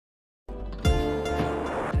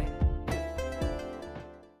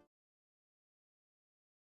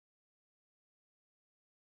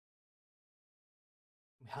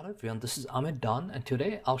Hello everyone, this is Ahmed Dan, and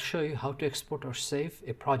today I'll show you how to export or save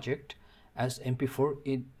a project as MP4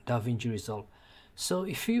 in DaVinci Resolve. So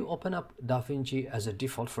if you open up DaVinci as a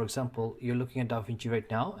default, for example, you're looking at DaVinci right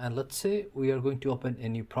now, and let's say we are going to open a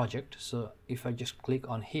new project. So if I just click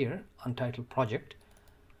on here, Untitled Project,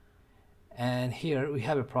 and here we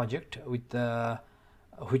have a project with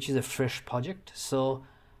which is a fresh project. So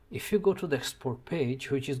if you go to the export page,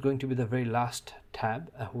 which is going to be the very last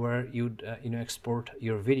tab where you'd export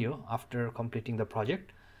your video after completing the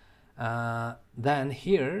project, then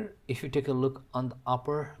here if you take a look on the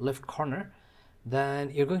upper left corner,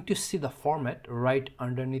 then you're going to see the format right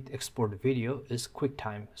underneath export video is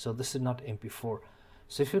QuickTime. So this is not MP4.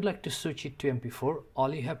 So if you'd like to switch it to MP4,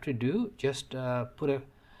 all you have to do, just put a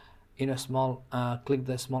click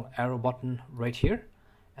the small arrow button right here,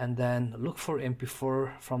 and then look for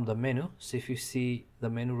MP4 from the menu. So if you see the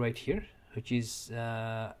menu right here, which is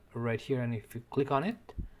right here, and if you click on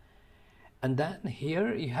it, and then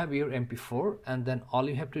here you have your MP4, and then all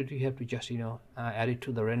you have to do, you have to just add it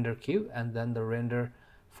to the render queue, and then the render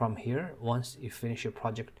from here once you finish your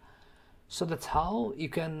project. So that's how you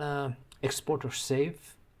can export or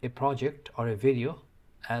save a project or a video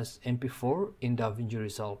as MP4 in DaVinci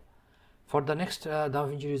Resolve. For the next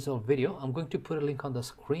DaVinci Resolve video, I'm going to put a link on the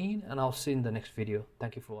screen, and I'll see you in the next video.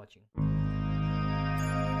 Thank you for watching.